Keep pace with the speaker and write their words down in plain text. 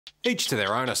Each to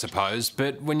their own, I suppose,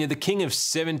 but when you're the king of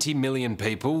 70 million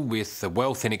people with a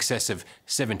wealth in excess of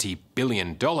 $70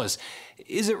 billion,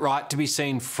 is it right to be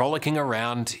seen frolicking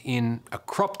around in a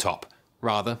crop top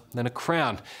rather than a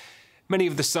crown? Many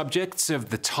of the subjects of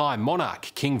the Thai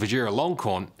monarch, King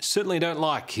Vajiralongkorn, certainly don't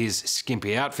like his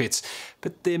skimpy outfits,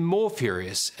 but they're more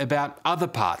furious about other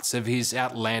parts of his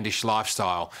outlandish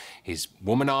lifestyle, his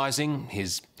womanising,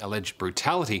 his alleged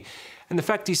brutality, and the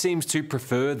fact he seems to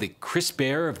prefer the crisp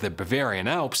air of the Bavarian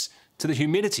Alps to the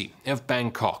humidity of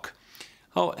Bangkok.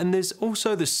 Oh, and there's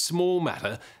also the small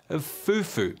matter of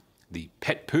Fufu, the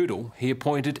pet poodle he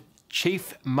appointed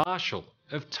Chief Marshal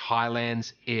of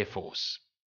Thailand's Air Force.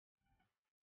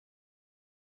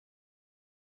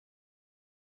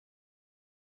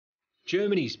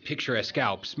 Germany's picturesque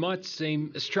Alps might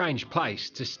seem a strange place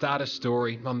to start a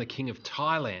story on the King of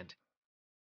Thailand.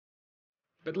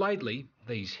 But lately,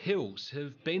 these hills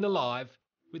have been alive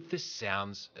with the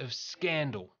sounds of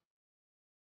scandal.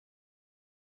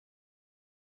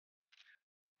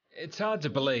 It's hard to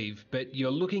believe, but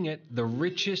you're looking at the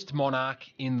richest monarch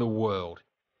in the world,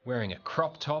 wearing a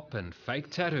crop top and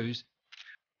fake tattoos,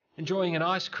 enjoying an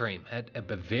ice cream at a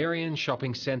Bavarian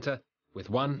shopping centre with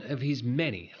one of his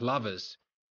many lovers.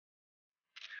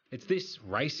 It's this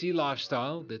racy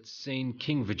lifestyle that's seen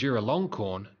King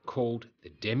Vajiralongkorn called the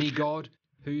demigod,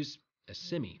 who's a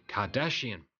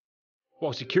semi-Kardashian.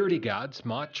 While security guards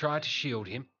might try to shield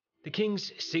him, the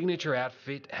king's signature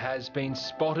outfit has been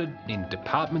spotted in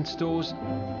department stores,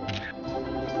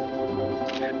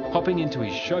 hopping into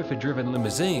his chauffeur-driven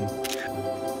limousine,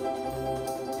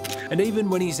 and even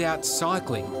when he's out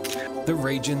cycling the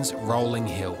region's rolling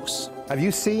hills. Have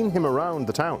you seen him around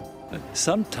the town?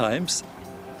 Sometimes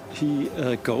he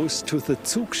goes to the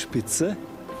Zugspitze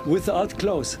without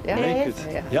clothes, naked.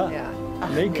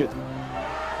 Naked.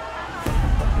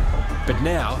 But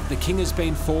now the king has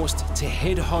been forced to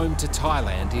head home to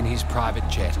Thailand in his private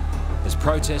jet as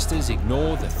protesters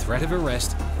ignore the threat of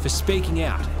arrest for speaking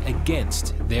out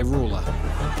against their ruler.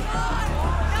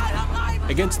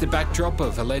 Against the backdrop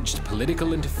of alleged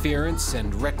political interference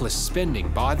and reckless spending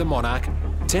by the monarch,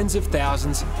 tens of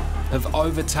thousands have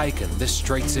overtaken the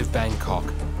streets of Bangkok,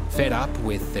 fed up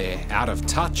with their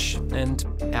out-of-touch and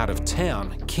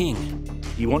out-of-town king.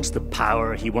 He wants the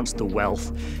power, he wants the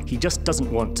wealth, he just doesn't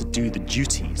want to do the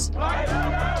duties.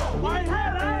 Are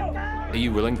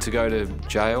you willing to go to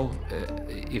jail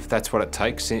if that's what it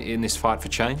takes in this fight for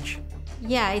change?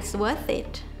 Yeah, it's worth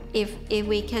it if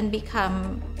we can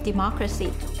become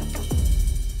democracy.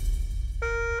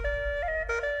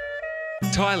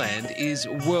 Thailand is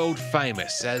world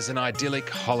famous as an idyllic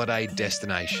holiday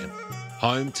destination.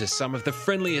 Home to some of the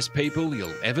friendliest people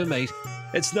you'll ever meet,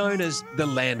 it's known as the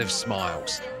Land of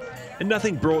Smiles. And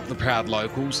nothing brought the proud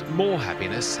locals more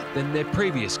happiness than their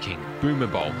previous king,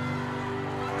 Bhumibol.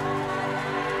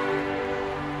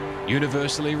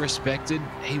 Universally respected,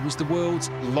 he was the world's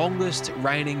longest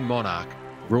reigning monarch,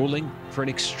 ruling for an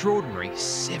extraordinary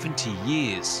 70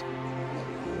 years.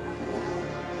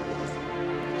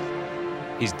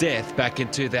 His death back in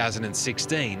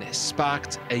 2016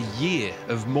 sparked a year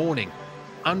of mourning,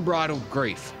 unbridled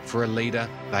grief for a leader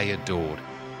they adored.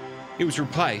 He was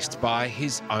replaced by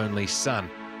his only son,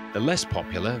 the less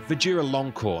popular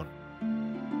Vajiralongkorn,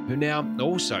 who now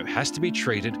also has to be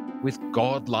treated with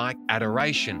godlike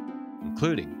adoration,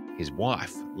 including his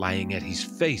wife laying at his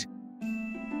feet.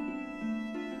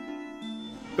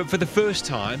 But for the first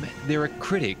time, there are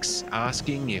critics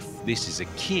asking if this is a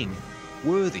king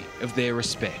worthy of their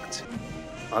respect.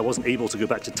 I wasn't able to go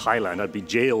back to Thailand. I'd be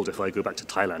jailed if I go back to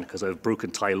Thailand because I've broken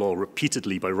Thai law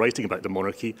repeatedly by writing about the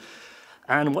monarchy.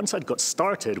 And once I'd got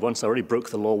started, once I already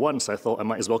broke the law once, I thought I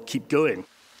might as well keep going.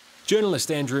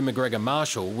 Journalist Andrew McGregor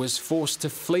Marshall was forced to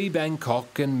flee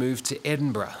Bangkok and move to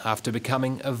Edinburgh after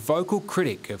becoming a vocal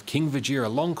critic of King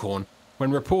Vajiralongkorn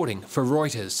when reporting for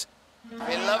Reuters. We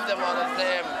love them all of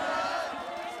them.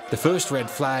 The first red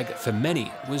flag for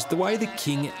many was the way the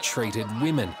king treated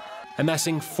women,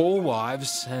 amassing 4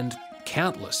 wives and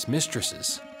countless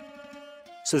mistresses.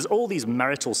 So there's all these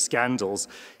marital scandals.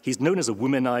 He's known as a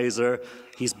womanizer.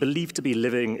 He's believed to be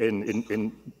living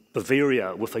in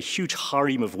Bavaria with a huge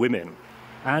harem of women.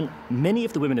 And many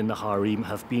of the women in the harem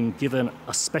have been given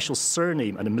a special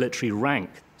surname and a military rank.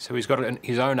 So he's got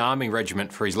his own army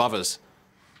regiment for his lovers.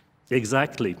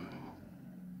 Exactly.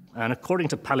 And according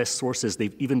to palace sources,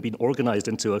 they've even been organised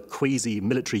into a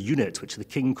quasi-military unit, which the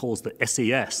king calls the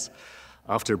SAS,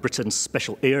 after Britain's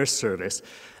Special Air Service.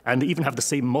 And they even have the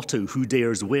same motto, "Who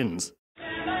dares wins."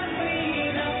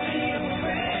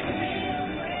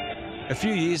 A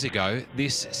few years ago,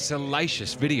 this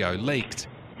salacious video leaked.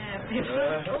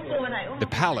 The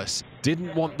palace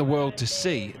didn't want the world to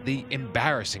see the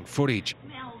embarrassing footage.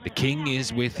 The king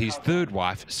is with his third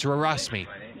wife, Surarasmi,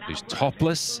 who's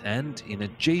topless and in a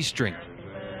G-string,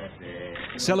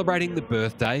 celebrating the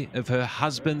birthday of her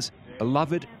husband's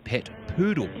beloved pet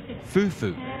poodle,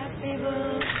 Fufu.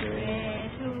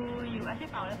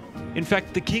 In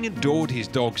fact, the king adored his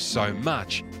dog so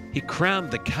much, he crowned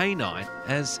the canine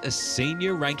as a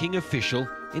senior ranking official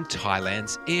in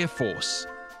Thailand's Air Force.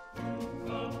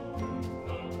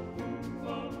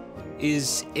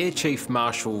 Is Air Chief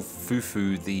Marshal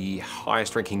Fufu the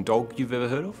highest ranking dog you've ever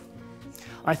heard of?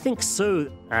 I think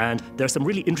so, and there are some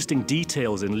really interesting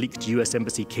details in leaked US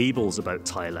Embassy cables about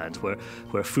Thailand, where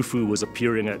Fufu was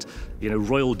appearing at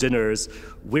royal dinners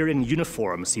wearing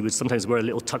uniforms. He would sometimes wear a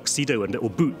little tuxedo and little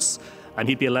boots, and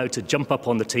he'd be allowed to jump up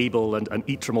on the table and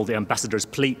eat from all the ambassadors'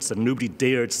 plates, and nobody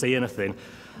dared say anything.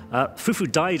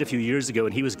 Fufu died a few years ago,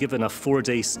 and he was given a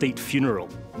 4-day state funeral.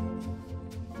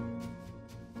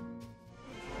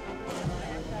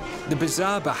 The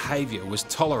bizarre behaviour was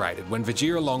tolerated when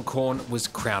Vajiralongkorn was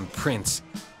crowned prince.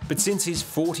 But since his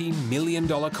 $40 million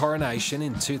coronation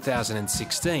in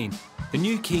 2016, the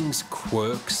new king's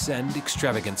quirks and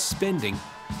extravagant spending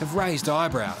have raised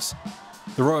eyebrows.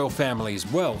 The royal family's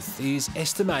wealth is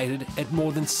estimated at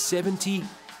more than $70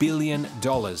 billion,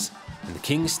 and the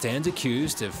king stands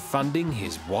accused of funding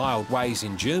his wild ways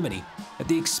in Germany at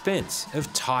the expense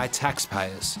of Thai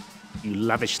taxpayers.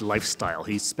 Lavish lifestyle.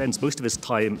 He spends most of his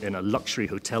time in a luxury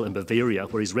hotel in Bavaria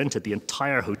where he's rented the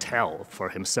entire hotel for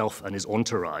himself and his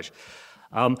entourage.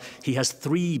 He has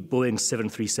 3 Boeing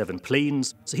 737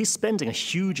 planes, so he's spending a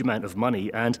huge amount of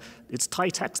money, and it's Thai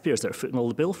taxpayers that are footing all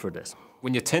the bill for this.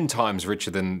 When you're 10 times richer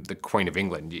than the Queen of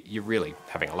England, you're really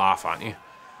having a laugh, aren't you?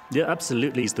 Yeah,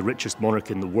 absolutely. He's the richest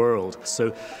monarch in the world,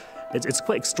 so it's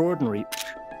quite extraordinary.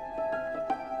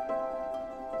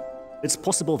 It's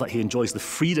possible that he enjoys the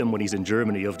freedom when he's in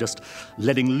Germany of just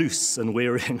letting loose and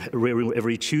wearing whatever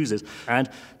he chooses. And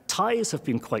Thais have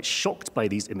been quite shocked by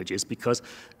these images because,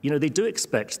 they do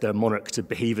expect their monarch to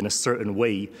behave in a certain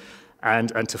way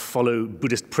and to follow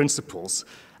Buddhist principles.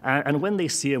 And when they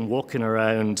see him walking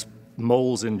around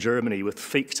malls in Germany with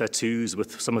fake tattoos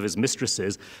with some of his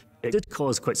mistresses, it did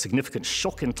cause quite significant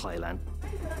shock in Thailand.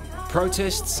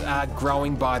 Protests are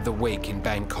growing by the week in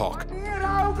Bangkok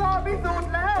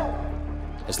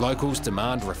as locals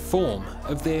demand reform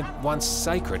of their once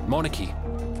sacred monarchy.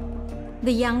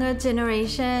 The younger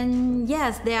generation,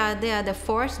 yes, they are the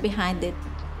force behind it.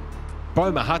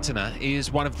 Bo Mahatana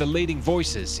is one of the leading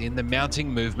voices in the mounting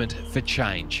movement for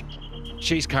change.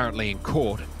 She's currently in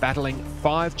court battling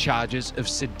 5 charges of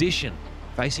sedition,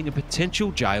 facing a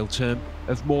potential jail term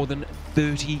of more than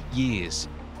 30 years.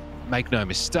 Make no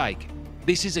mistake,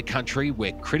 this is a country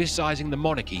where criticising the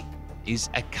monarchy is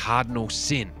a cardinal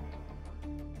sin.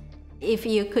 If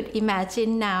you could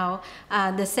imagine now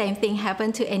the same thing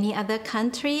happened to any other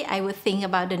country, I would think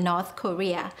about the North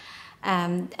Korea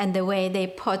and the way they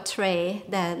portray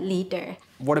the leader.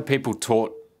 What are people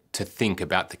taught to think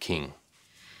about the king?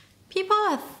 People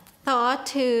are taught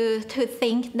to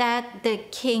think that the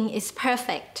king is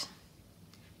perfect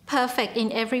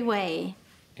in every way.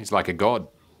 He's like a god.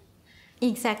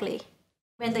 Exactly.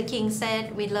 When the king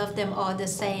said, "We love them all the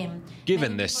same."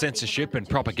 Given the censorship and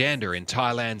propaganda in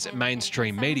Thailand's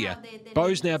mainstream media,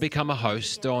 Bo's now become a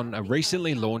host on a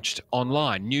recently launched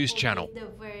online news channel.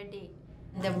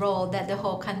 The role that the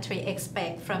whole country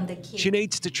expects from the king. She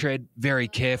needs to tread very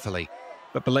carefully,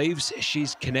 but believes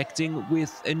she's connecting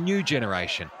with a new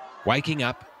generation, waking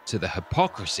up to the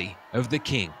hypocrisy of the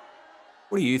king.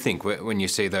 What do you think when you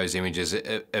see those images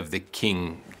of the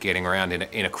king getting around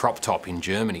in a crop top in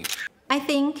Germany? I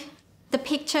think the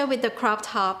picture with the crop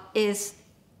top is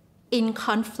in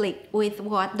conflict with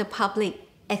what the public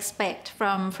expect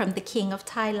from the King of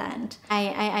Thailand.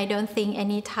 I don't think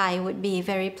any Thai would be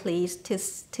very pleased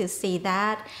to see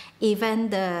that.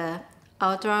 Even the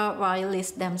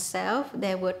ultra-royalists themselves,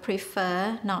 they would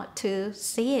prefer not to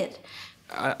see it.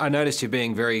 I noticed you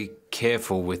being very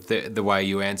careful with the way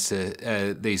you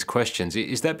answer these questions.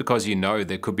 Is that because you know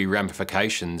there could be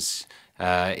ramifications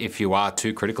if you are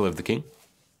too critical of the king?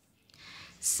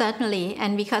 Certainly,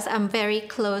 and because I'm very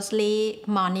closely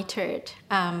monitored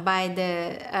by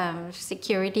the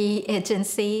security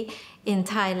agency in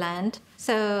Thailand.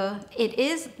 So it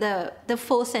is the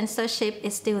full censorship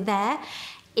is still there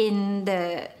in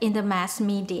the mass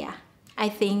media. I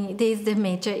think this is the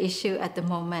major issue at the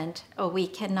moment, or we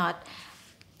cannot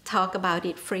talk about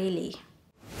it freely.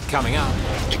 Coming up,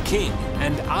 the king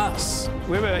and us.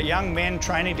 We were young men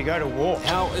training to go to war.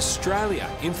 How Australia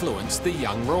influenced the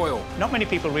young royal. Not many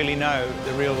people really know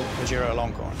the real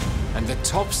Vajiralongkorn. and the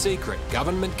top secret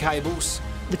government cables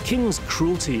The king's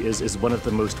cruelty is one of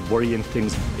the most worrying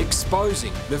things.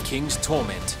 exposing the king's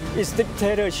torment. It's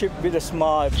dictatorship with a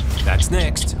smile. That's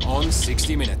next on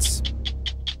 60 Minutes.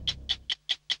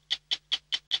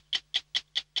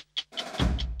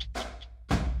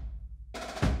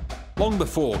 Long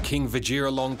before King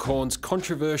Vajiralongkorn's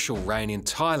controversial reign in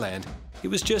Thailand, he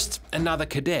was just another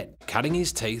cadet cutting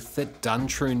his teeth at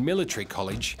Duntroon Military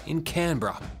College in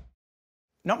Canberra.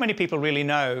 Not many people really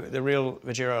know the real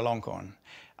Vajiralongkorn.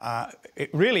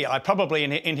 Probably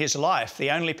in his life,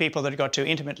 the only people that got to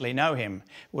intimately know him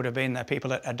would have been the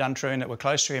people at Duntroon that were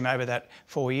close to him over that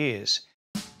 4 years.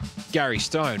 Gary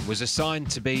Stone was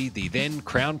assigned to be the then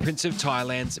Crown Prince of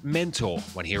Thailand's mentor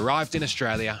when he arrived in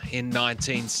Australia in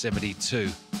 1972.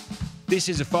 This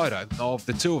is a photo of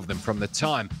the two of them from the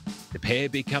time, the pair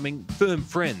becoming firm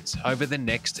friends over the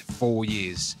next 4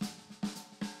 years.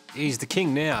 He's the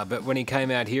king now, but when he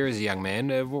came out here as a young man,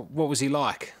 what was he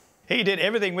like? He did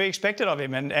everything we expected of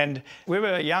him, and we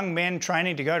were young men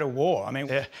training to go to war. I mean,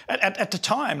 at the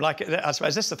time, I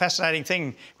suppose this is the fascinating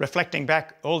thing, reflecting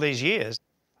back all these years.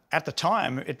 At the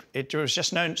time, it was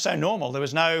just so normal. There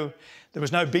was no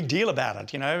big deal about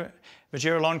it, you know.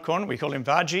 Vajiralongkorn, we call him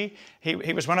Vaji.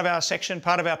 He was one of our section,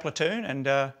 part of our platoon, and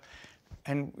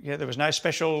yeah, there was no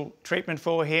special treatment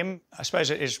for him. I suppose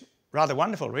it is rather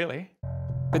wonderful, really.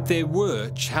 But there were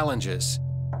challenges.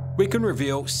 We can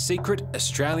reveal secret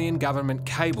Australian government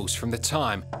cables from the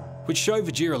time, which show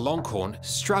Vajiralongkorn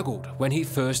struggled when he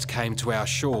first came to our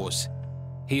shores.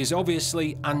 He is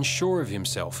obviously unsure of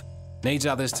himself, needs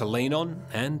others to lean on,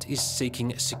 and is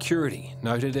seeking security,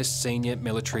 noted a senior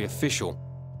military official.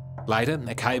 Later,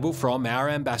 a cable from our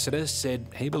ambassador said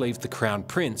he believed the Crown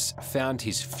Prince found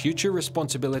his future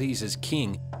responsibilities as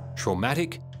king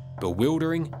traumatic,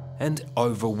 bewildering, and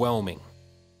overwhelming.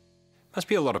 Must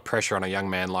be a lot of pressure on a young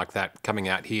man like that coming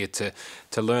out here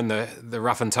to learn the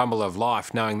rough and tumble of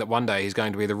life, knowing that one day he's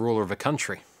going to be the ruler of a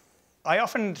country. I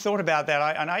often thought about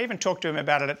that, and I even talked to him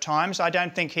about it at times. I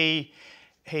don't think he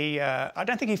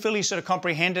fully sort of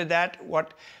comprehended that,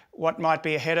 what might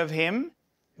be ahead of him.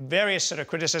 Various sort of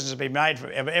criticisms have been made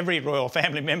for every royal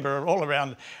family member all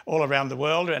around the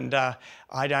world, and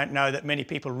I don't know that many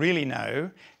people really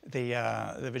know the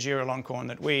Vajiralongkorn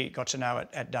that we got to know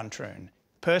at Duntroon.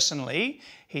 Personally,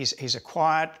 he's a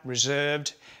quiet,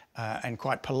 reserved, and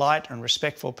quite polite and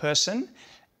respectful person,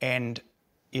 and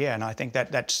yeah, and I think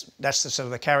that's the sort of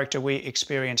the character we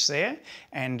experience there,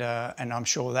 and I'm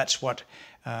sure that's what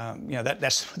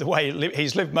that's the way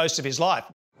he's lived most of his life.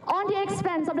 On the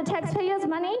expense of the taxpayers'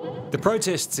 money. The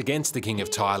protests against the King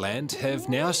of Thailand have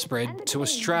now spread to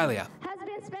Australia.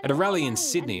 At a rally in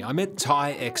Sydney, I met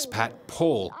Thai expat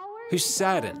Paul, who's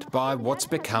saddened by what's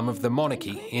become of the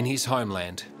monarchy in his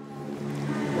homeland.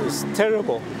 It's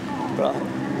terrible,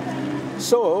 right?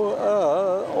 So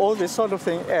all this sort of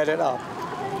thing added up.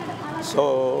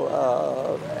 So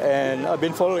and I've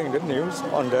been following the news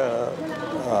on the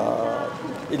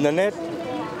internet,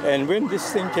 and when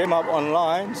this thing came up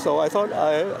online, so I thought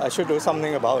I should do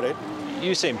something about it.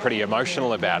 You seem pretty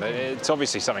emotional about it. It's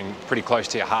obviously something pretty close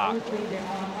to your heart.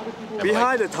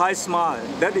 Behind the Thai smile,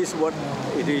 that is what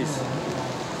it is.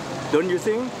 Don't you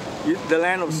think? The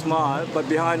land of smile, but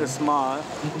behind the smile,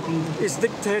 it's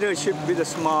dictatorship with a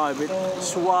smile, with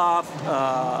suave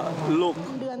look.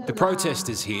 The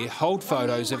protesters here hold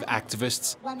photos of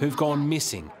activists who've gone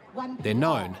missing. They're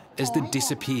known as the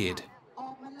disappeared.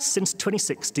 Since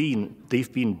 2016,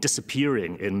 they've been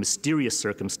disappearing in mysterious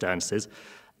circumstances,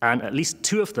 and at least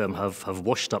 2 of them have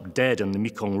washed up dead in the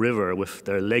Mekong River with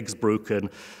their legs broken,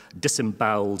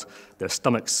 disemboweled, their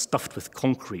stomachs stuffed with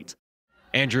concrete.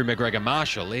 Andrew McGregor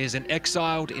Marshall is an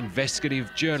exiled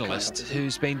investigative journalist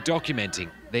who's been documenting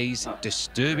these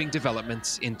disturbing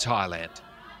developments in Thailand.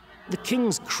 The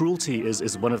king's cruelty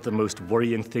is one of the most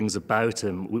worrying things about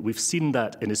him. We've seen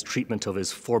that in his treatment of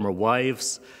his former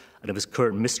wives and of his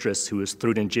current mistress, who was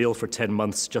thrown in jail for 10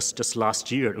 months just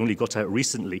last year and only got out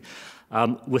recently,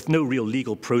 with no real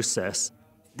legal process.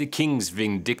 The king's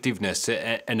vindictiveness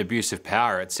and abuse of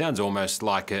power, it sounds almost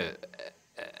like a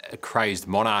crazed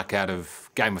monarch out of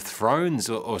Game of Thrones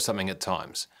or something at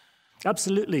times.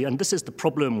 Absolutely, and this is the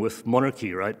problem with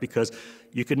monarchy, right? Because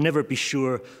you can never be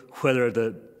sure whether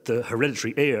the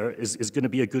hereditary heir is going to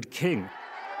be a good king.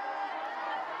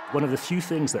 One of the few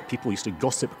things that people used to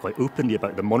gossip quite openly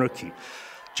about the monarchy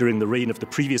during the reign of the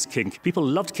previous king. People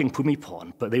loved King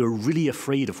Bhumibol, but they were really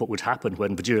afraid of what would happen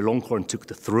when Vajiralongkorn took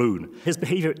the throne. His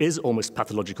behaviour is almost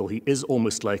pathological. He is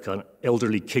almost like an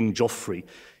elderly King Joffrey.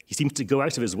 He seems to go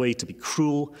out of his way to be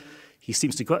cruel. He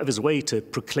seems to go out of his way to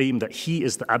proclaim that he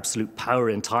is the absolute power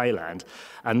in Thailand.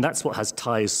 And that's what has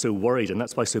Thais so worried, and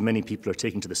that's why so many people are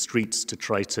taking to the streets to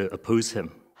try to oppose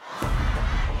him.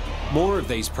 More of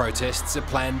these protests are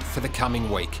planned for the coming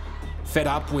week. Fed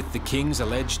up with the king's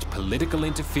alleged political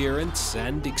interference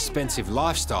and expensive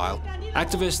lifestyle,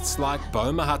 activists like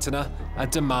Bo Mahatana are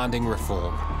demanding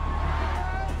reform.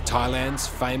 Thailand's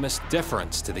famous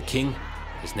deference to the king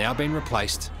has now been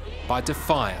replaced by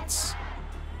defiance.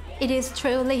 It is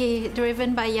truly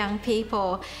driven by young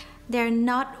people. They're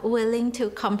not willing to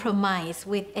compromise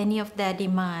with any of their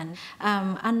demand.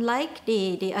 Unlike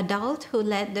the adult who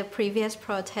led the previous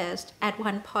protest, at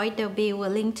one point they'll be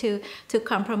willing to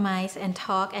compromise and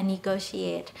talk and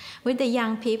negotiate. With the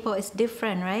young people, it's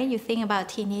different, right? You think about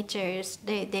teenagers,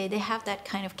 they have that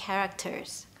kind of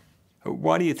characters.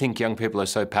 Why do you think young people are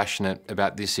so passionate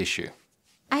about this issue?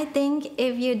 I think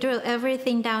if you drill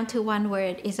everything down to one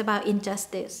word, it's about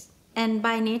injustice. And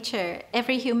by nature,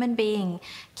 every human being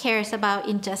cares about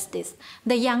injustice.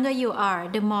 The younger you are,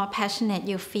 the more passionate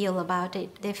you feel about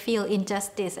it. They feel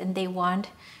injustice and they want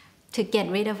to get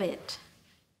rid of it.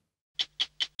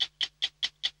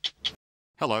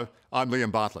 Hello, I'm Liam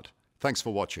Bartlett. Thanks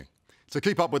for watching. To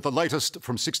keep up with the latest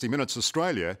from 60 Minutes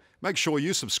Australia, make sure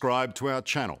you subscribe to our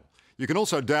channel. You can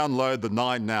also download the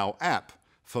 9Now app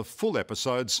for full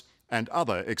episodes and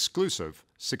other exclusive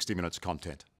 60 Minutes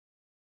content.